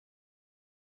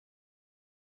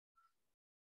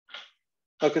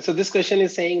Okay, so this question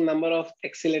is saying number of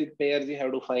excellent pairs you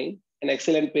have to find, and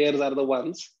excellent pairs are the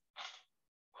ones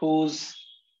whose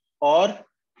or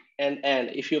and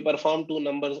if you perform two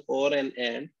numbers or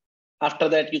and after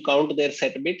that you count their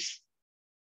set bits,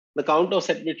 the count of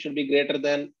set bits should be greater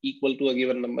than equal to a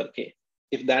given number k.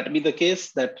 If that be the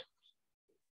case, that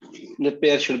the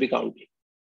pair should be counted.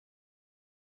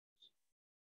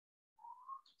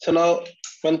 So now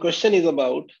one question is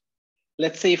about,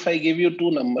 let's say if I give you two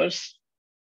numbers,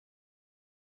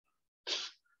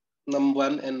 number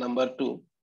 1 and number 2,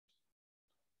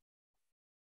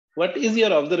 what is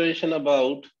your observation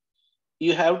about,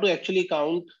 you have to actually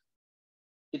count,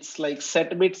 it's like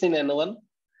set bits in n1,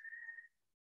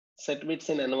 set bits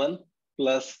in n1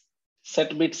 plus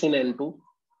set bits in n2.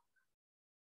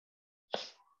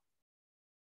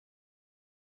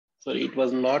 Sorry, it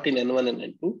was not in n1 and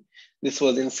n2. This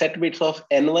was in set bits of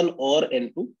n1 or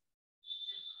n2.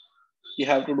 You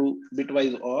have to do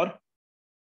bitwise or.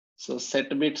 So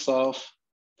set bits of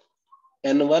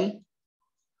n1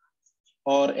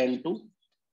 or n2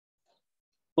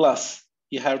 plus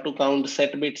you have to count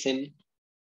set bits in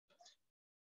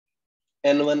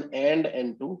n1 and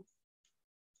n2.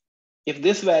 If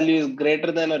this value is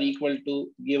greater than or equal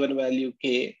to given value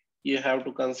k, you have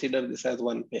to consider this as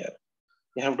one pair.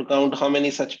 You have to count how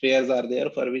many such pairs are there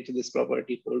for which this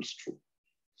property holds true.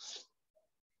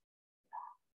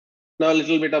 Now a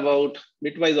little bit about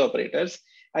bitwise operators.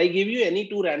 I give you any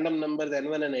two random numbers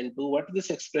n1 and n2, what this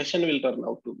expression will turn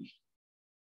out to be.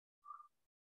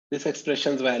 This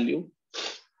expression's value.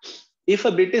 If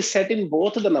a bit is set in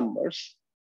both the numbers,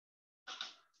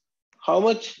 how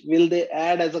much will they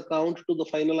add as a count to the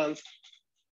final answer?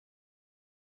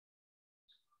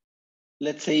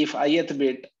 Let's say if ith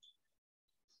bit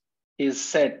is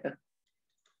set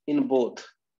in both,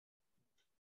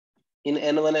 in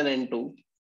n1 and n2,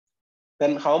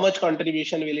 then how much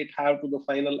contribution will it have to the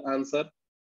final answer?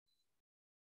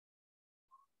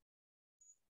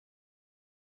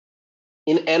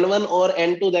 In n1 or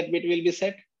n2, that bit will be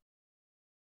set.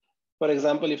 For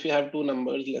example, if you have two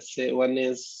numbers, let's say one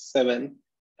is 7,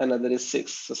 another is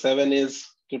 6. So 7 is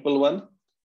 111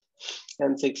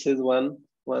 and 6 is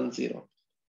 110.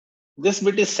 This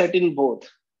bit is set in both.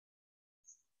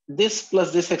 This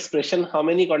plus this expression, how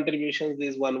many contributions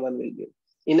this 1 1 will give?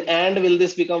 In and, will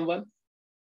this become 1?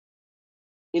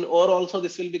 In or also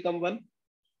this will become 1.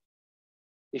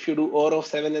 If you do or of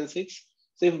 7 and 6.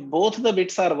 So if both the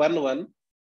bits are 1 1,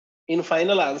 in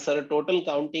final answer, total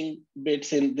counting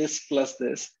bits in this plus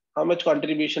this, how much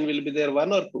contribution will be there,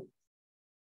 1 or 2?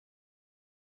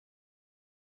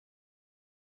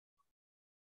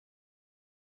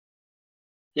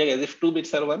 Yeah, guys, if two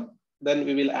bits are 1, then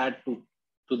we will add 2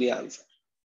 to the answer.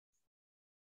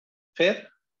 Fair?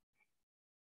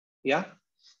 Yeah.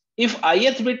 If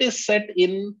ith bit is set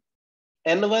in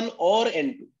n1 or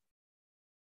n2,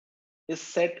 is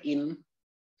set in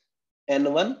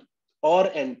n1 or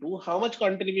n2, how much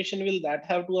contribution will that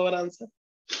have to our answer?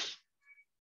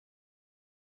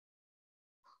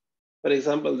 For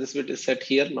example, this bit is set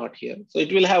here, not here. So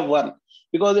it will have 1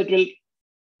 because it will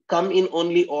come in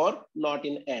only or, not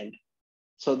in and.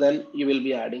 So then you will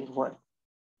be adding 1.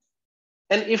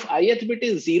 And if ith bit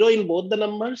is 0 in both the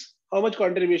numbers, how much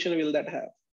contribution will that have?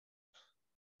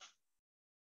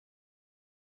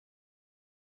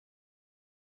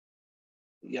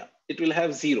 Yeah, it will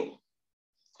have 0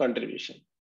 contribution.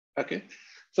 Okay.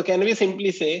 So can we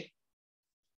simply say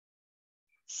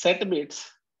set bits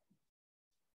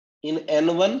in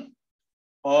n1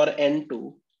 or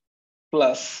n2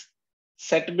 plus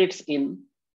set bits in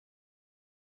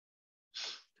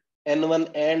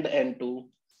n1 and n2.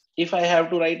 If I have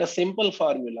to write a simple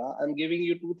formula, I'm giving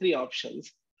you 2, 3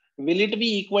 options. Will it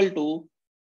be equal to,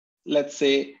 let's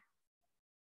say,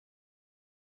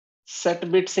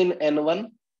 set bits in n1,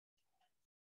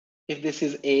 if this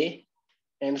is A,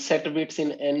 and set bits in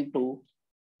n2,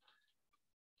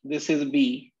 this is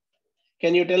B.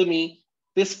 Can you tell me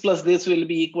this plus this will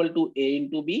be equal to A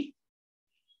into B,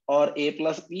 or A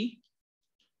plus B,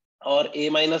 or A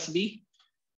minus B,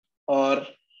 or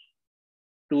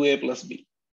 2A plus B?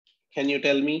 Can you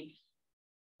tell me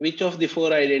which of the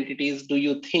 4 identities do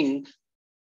you think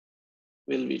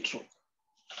will be true?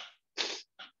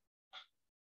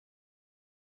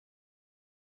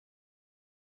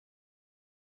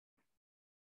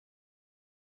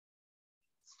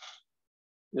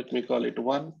 Let me call it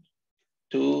 1,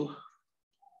 2,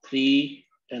 3,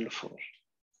 and 4.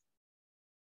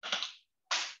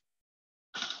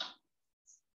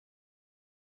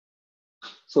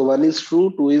 So 1 is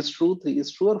true, 2 is true, 3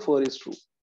 is true, or 4 is true?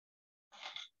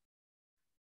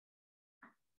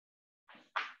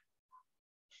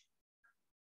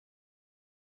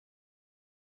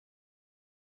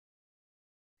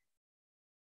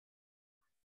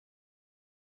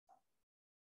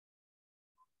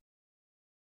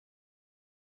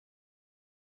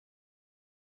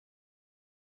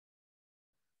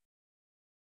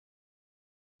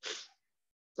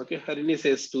 Okay, Harini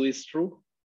says 2 is true.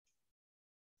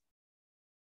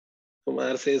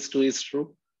 Kumar says 2 is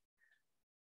true.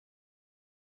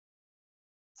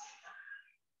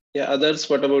 Yeah, others,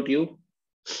 what about you?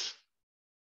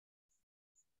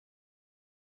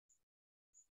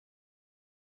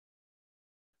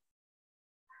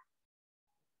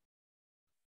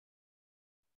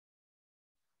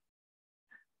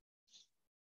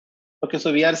 Okay,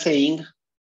 so we are saying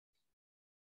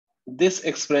this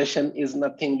expression is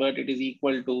nothing but it is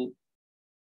equal to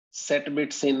set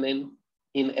bits in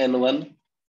N1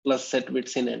 plus set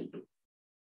bits in N2.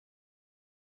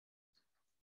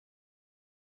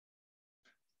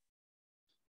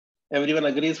 Everyone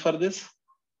agrees for this?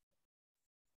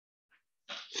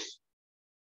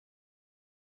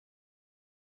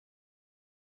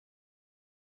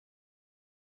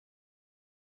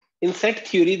 In set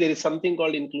theory, there is something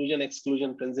called inclusion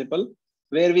exclusion principle,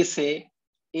 where we say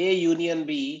A union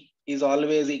B is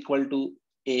always equal to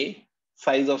A,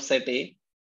 size of set A,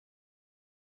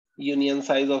 union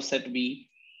size of set B.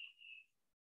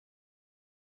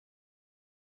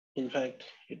 In fact,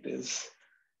 it is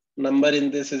number in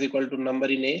this is equal to number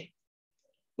in A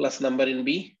plus number in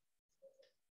B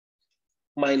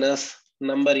minus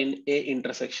number in A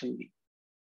intersection B.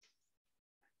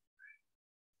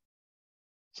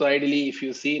 So ideally, if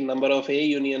you see number of A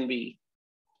union B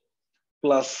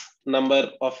plus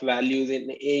number of values in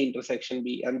A intersection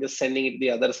B, I'm just sending it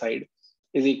the other side,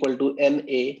 is equal to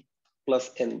NA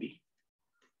plus NB.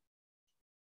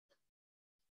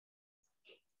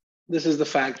 This is the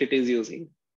fact it is using.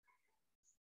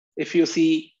 If you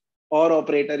see OR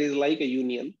operator is like a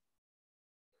union,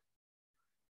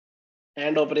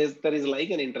 AND operator is like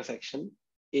an intersection,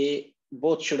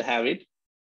 both should have it,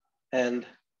 and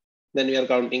then we are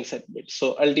counting set bits.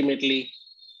 So ultimately,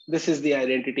 this is the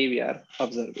identity we are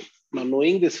observing. Now,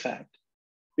 knowing this fact,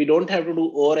 we don't have to do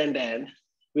OR and AND.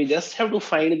 We just have to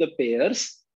find the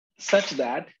pairs such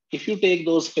that if you take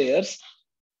those pairs,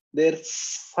 their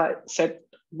set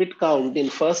bit count in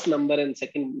first number and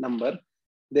second number,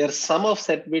 their sum of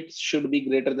set bits should be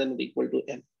greater than or equal to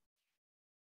n.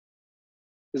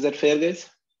 Is that fair, guys?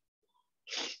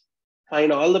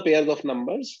 Find all the pairs of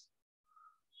numbers,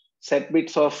 set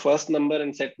bits of first number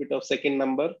and set bit of second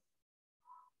number.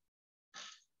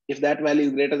 If that value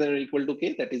is greater than or equal to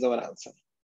k, that is our answer.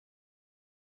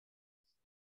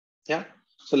 Yeah.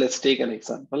 So let's take an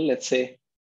example. Let's say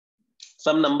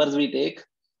some numbers we take.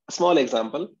 A small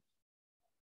example.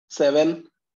 7,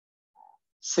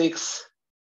 6,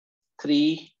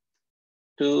 3,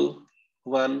 2,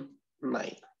 1,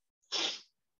 9.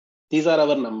 These are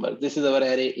our numbers. This is our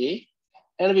array A.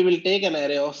 And we will take an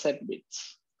array of set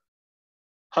bits.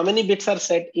 How many bits are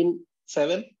set in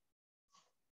 7?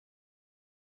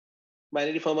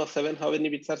 Binary form of 7, how many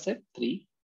bits are set? 3.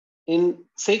 In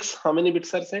 6, how many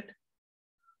bits are set?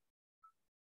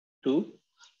 2.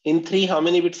 In 3, how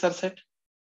many bits are set?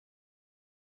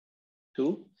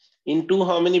 2. In 2,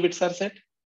 how many bits are set?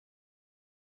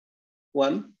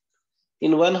 1.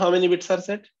 In 1, how many bits are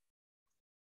set?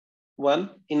 1.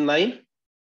 In 9?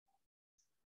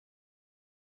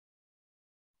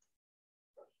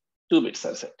 2 bits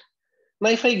are set.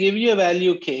 Now, if I give you a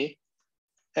value k,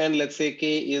 and let's say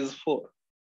k is 4,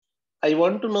 I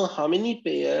want to know how many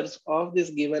pairs of this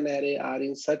given array are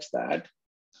in such that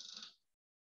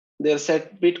their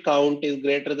set bit count is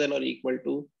greater than or equal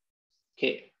to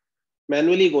k.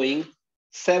 Manually going,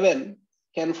 7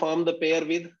 can form the pair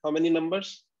with how many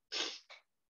numbers?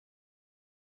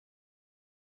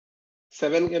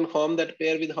 7 can form that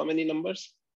pair with how many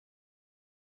numbers?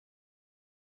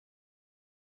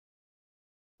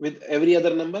 With every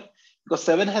other number? Because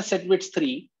 7 has set bits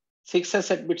 3, 6 has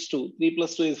set bits 2, 3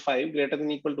 plus 2 is 5, greater than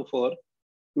or equal to 4.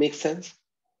 Makes sense?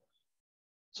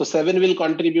 So 7 will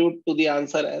contribute to the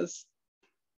answer as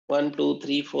 1, 2,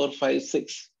 3, 4, 5,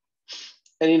 6.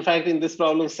 And in fact, in this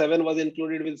problem, 7 was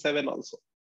included with 7 also.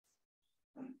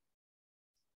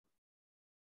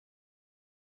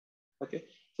 Okay,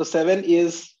 so 7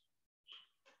 is,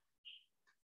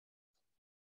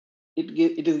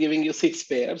 it is giving you 6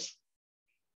 pairs.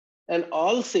 And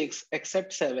all 6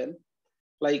 except 7,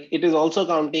 like it is also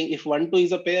counting if 1, 2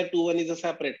 is a pair, 2, 1 is a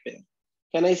separate pair.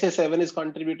 Can I say 7 is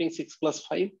contributing 6 plus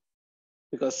 5?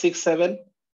 Because 6, 7,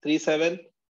 3, 7,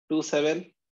 2, 7,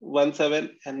 1,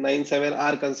 7, and 9, 7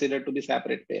 are considered to be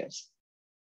separate pairs.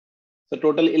 So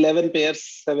total 11 pairs,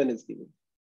 7 is given.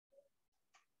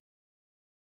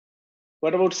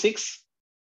 What about 6?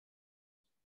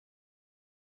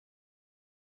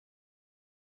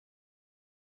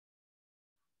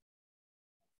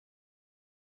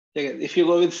 Okay, if you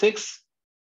go with 6,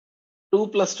 2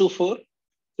 plus 2, 4,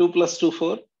 2 plus 2,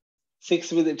 4,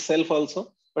 6 with itself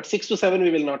also, but 6 to 7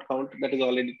 we will not count, that is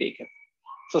already taken.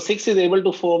 So 6 is able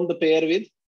to form the pair with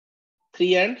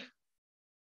 3 and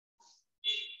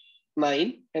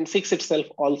 9 and 6 itself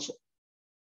also.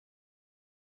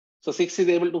 So 6 is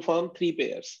able to form 3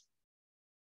 pairs.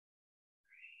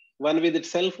 One with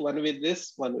itself, one with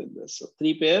this, one with this. So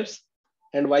 3 pairs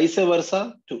and vice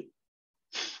versa 2.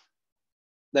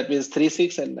 That means 3,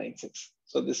 6 and 9, 6.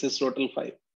 So this is total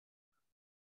 5.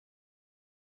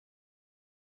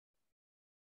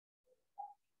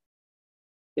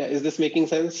 Yeah, is this making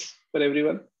sense for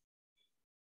everyone?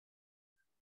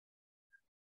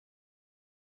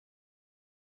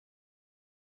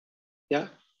 Yeah.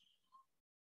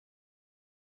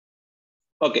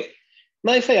 Okay.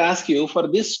 Now, if I ask you for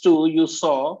this 2, you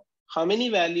saw how many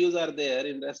values are there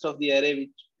in rest of the array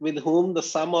with whom the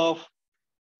sum of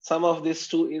this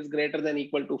 2 is greater than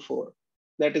equal to 4.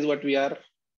 That is what we are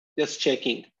just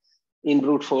checking in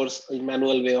brute force, in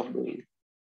manual way of doing.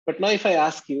 But now if I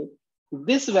ask you,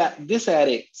 this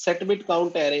array, set bit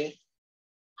count array,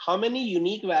 how many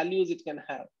unique values it can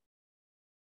have?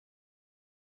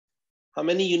 How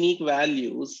many unique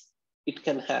values it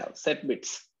can have, set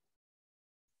bits?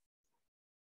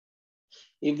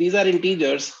 If these are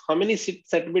integers, how many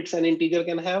set bits an integer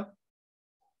can have?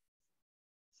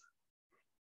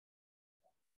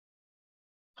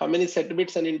 How many set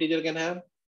bits an integer can have?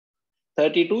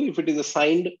 32 if it is a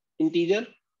signed integer.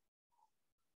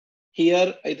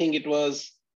 Here, I think it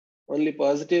was only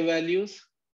positive values.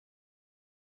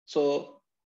 So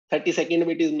 32nd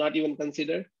bit is not even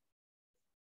considered.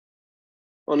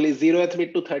 Only 0th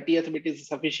bit to 30th bit is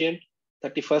sufficient.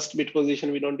 31st bit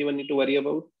position, we don't even need to worry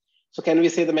about. So can we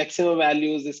say the maximum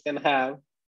values this can have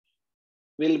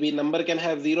will be number can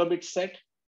have 0 bit set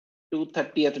to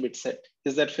 30th bit set.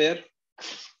 Is that fair?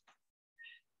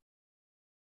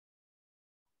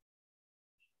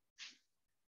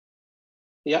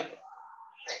 Yeah.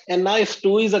 And now if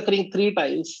 2 is occurring 3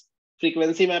 times,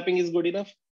 frequency mapping is good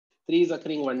enough. 3 is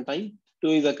occurring 1 time, 2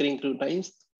 is occurring 2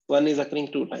 times, 1 is occurring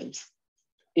 2 times.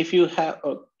 If you have,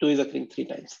 2 is occurring 3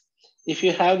 times. If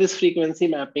you have this frequency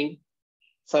mapping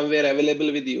somewhere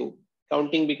available with you,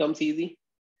 counting becomes easy.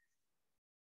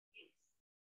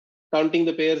 Counting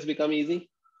the pairs become easy.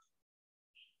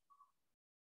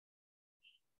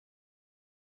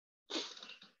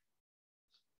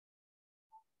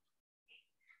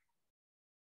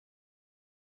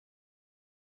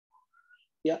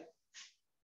 Yeah.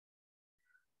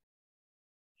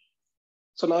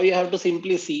 So now you have to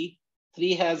simply see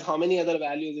 3 has how many other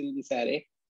values in this array.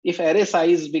 If array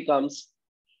size becomes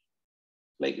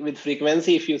like with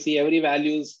frequency, if you see every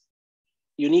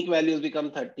unique values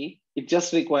become 30, it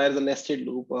just requires a nested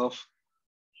loop of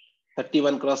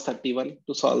 31 cross 31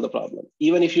 to solve the problem.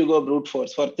 Even if you go brute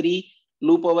force for 3,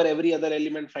 loop over every other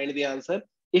element, find the answer.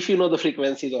 If you know the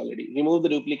frequencies already, remove the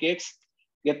duplicates,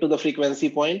 get to the frequency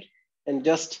point, and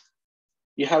just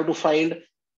you have to find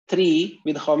 3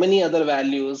 with how many other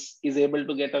values is able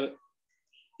to get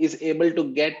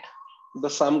the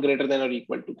sum greater than or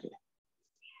equal to k.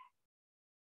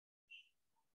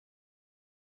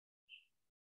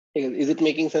 Is it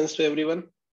making sense to everyone?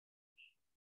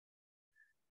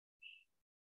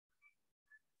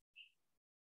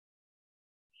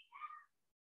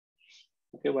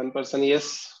 Okay, one person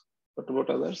yes. What about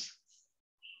others?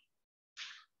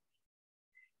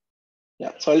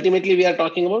 Yeah, so ultimately we are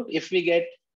talking about if we get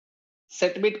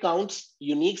set bit counts,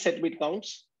 unique set bit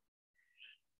counts,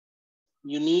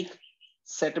 unique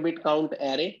set bit count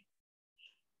array,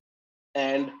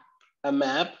 and a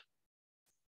map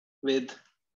with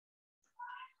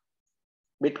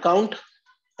bit count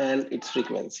and its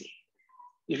frequency.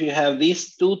 If you have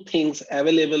these 2 things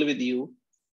available with you,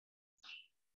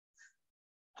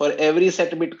 for every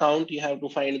set bit count, you have to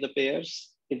find the pairs.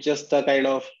 It's just a kind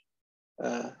of,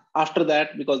 after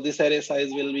that, because this array size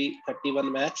will be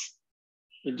 31 max,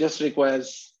 it just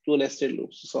requires 2 nested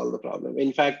loops to solve the problem.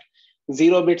 In fact,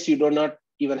 0 bits you do not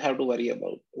even have to worry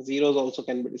about. Zeros also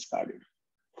can be discarded.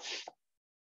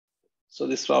 So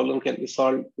this problem can be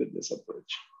solved with this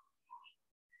approach.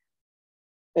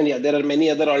 And yeah, there are many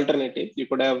other alternatives. You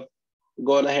could have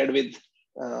gone ahead with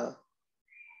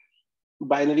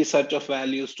binary search of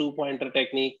values, 2-pointer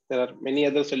technique. There are many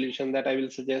other solutions that I will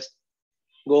suggest.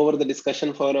 Go over the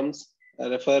discussion forums,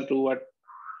 refer to what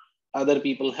other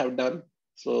people have done.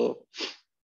 So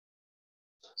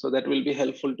that will be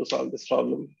helpful to solve this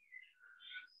problem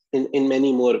in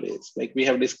many more ways. Like we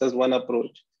have discussed one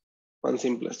approach, one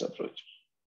simplest approach.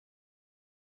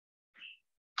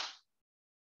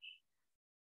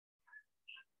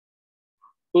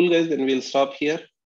 Cool guys, then we'll stop here.